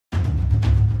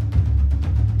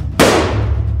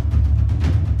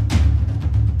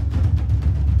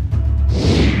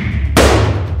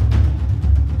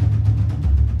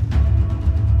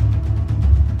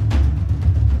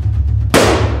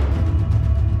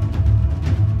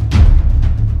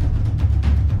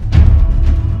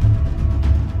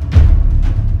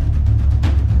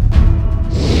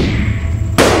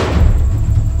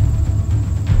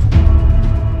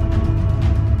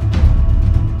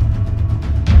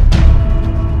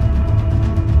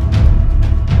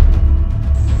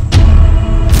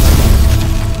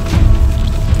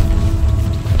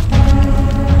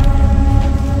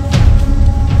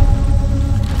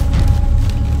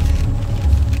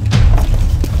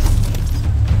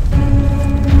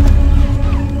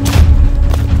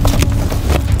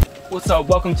So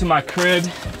welcome to my crib.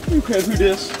 Who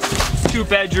this?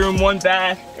 2-bedroom, 1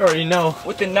 bath. You already know.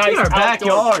 With a nice outdoor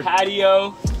backyard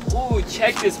patio. Ooh,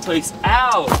 check this place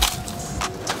out.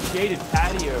 Shaded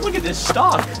patio. Look at this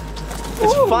stock.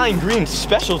 It's fine green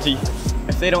specialty.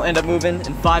 If they don't end up moving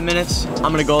in 5 minutes,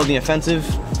 I'm gonna go on the offensive.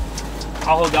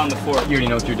 I'll hold down the fort. You already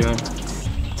know what you're doing.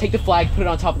 Take the flag, put it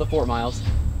on top of the fort, Miles.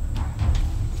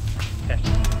 Okay.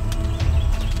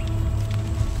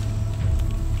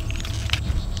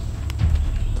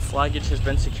 The flag has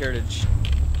been secured.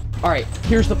 All right,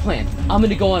 here's the plan. I'm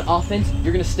gonna go on offense,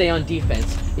 you're gonna stay on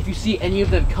defense. If you see any of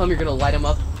them come, you're gonna light them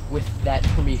up with that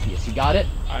Prometheus. You got it?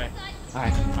 All right. All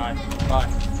right. All right.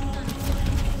 Bye.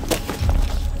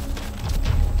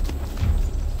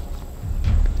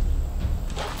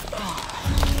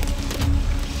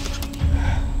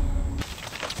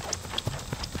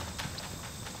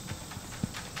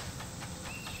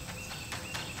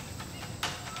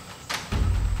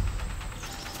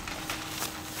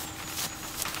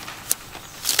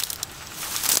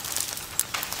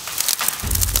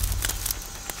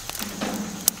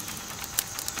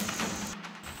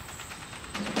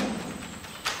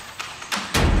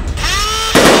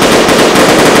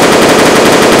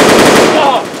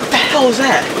 What was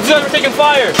that? These guys are taking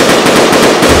fire!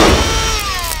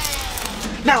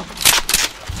 Now!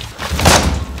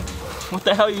 What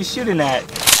the hell are you shooting at?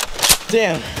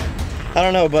 Damn. I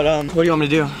don't know, but what do you want me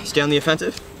to do? Stay on the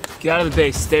offensive? Get out of the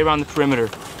base, stay around the perimeter.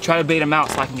 Try to bait them out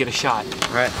so I can get a shot.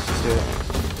 Alright, let's do it.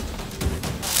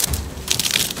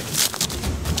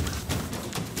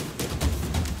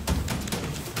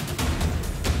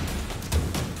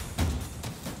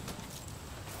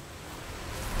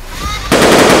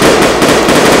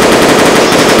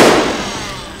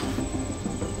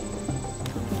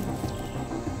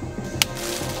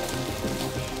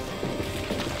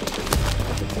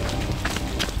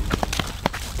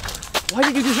 Why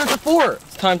did you desert the fort?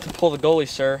 It's time to pull the goalie,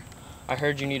 sir. I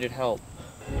heard you needed help.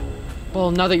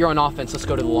 Well, now that you're on offense, let's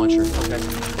go to the launcher. Okay.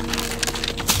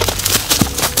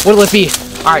 What'll it be?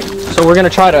 All right, so we're gonna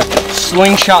try to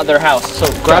slingshot their house. So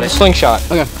grab the slingshot.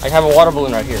 Okay. I have a water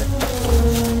balloon right here.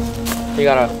 You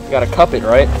gotta cup it,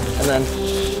 right? And then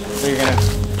you're gonna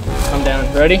come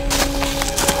down. Ready?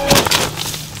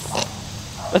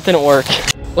 That didn't work.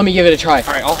 Let me give it a try.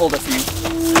 All right, I'll hold it for you.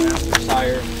 And after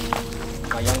Sire,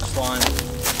 my young swan.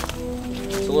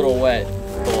 It's a little wet. A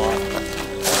lot.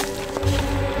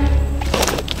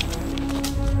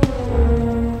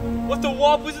 What the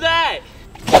wop was that?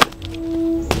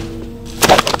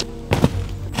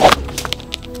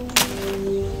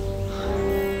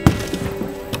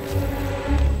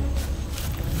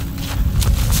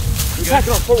 You guys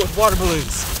go fort with water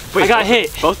balloons. Wait, I got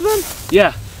hit. Both of them?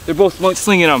 Yeah, they're both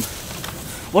slinging them.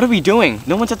 What are we doing?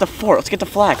 No one's at the fort. Let's get the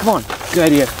flag. Come on. Good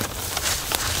idea.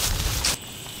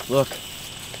 Look.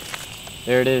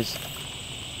 There it is.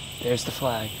 There's the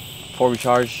flag. Before we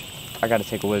charge, I gotta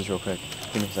take a whiz real quick.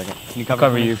 Give me a second. Can you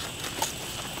Cover you.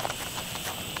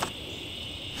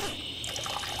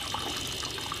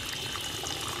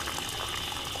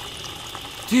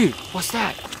 Dude, what's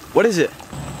that? What is it?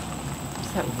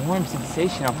 What's that warm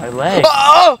sensation on my leg?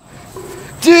 Oh!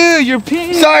 Dude, you're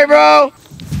peeing! Sorry, bro!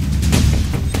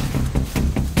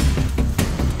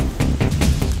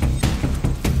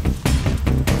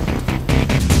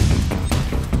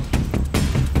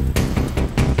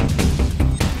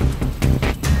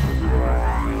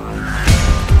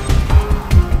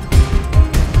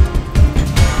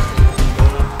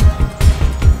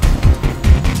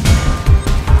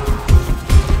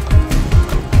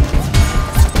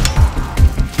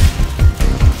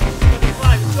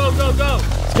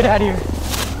 Get out of here.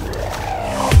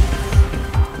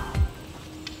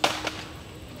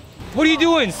 What are you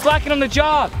doing? Slacking on the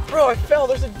job. Bro, I fell.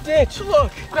 There's a ditch.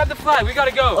 Look. Grab the flag. We gotta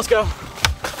go. Let's go.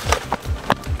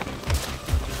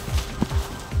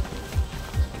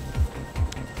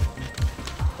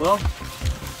 Well,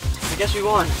 I guess we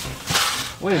won.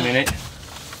 Wait a minute.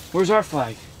 Where's our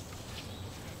flag?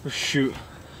 Oh, shoot.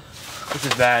 This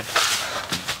is bad.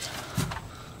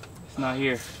 It's not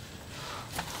here.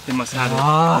 They must have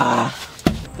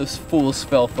it. Those fools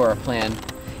fell for our plan.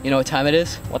 You know what time it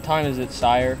is? What time is it,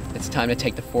 sire? It's time to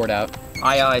take the fort out.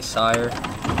 Aye, aye, sire.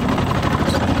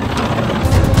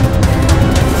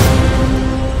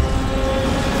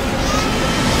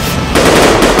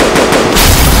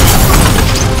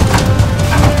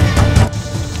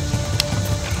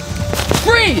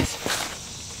 Freeze!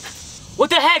 What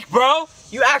the heck, bro?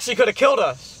 You actually could have killed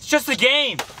us. It's just a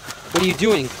game. What are you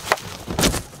doing?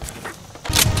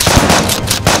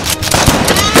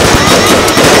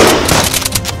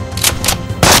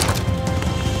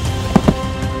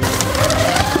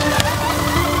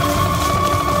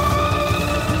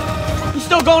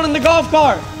 golf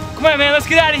cart. Come on, man, let's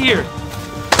get out of here.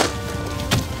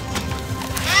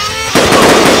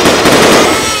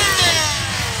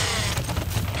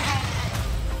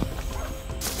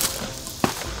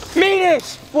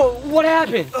 Meanest! What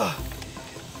happened?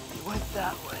 It went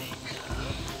that way.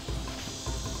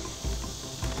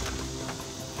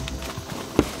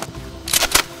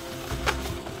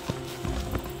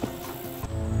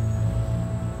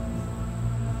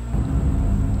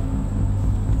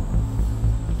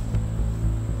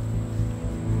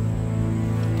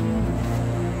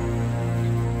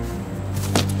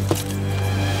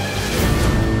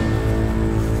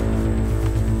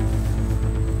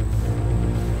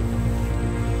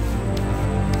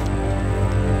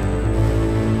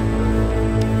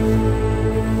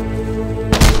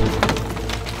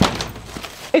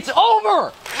 It's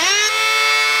over!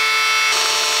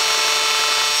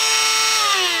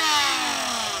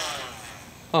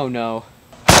 Oh no.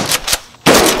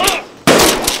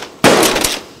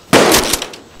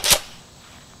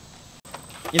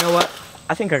 You know what?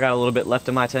 I think I got a little bit left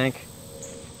in my tank.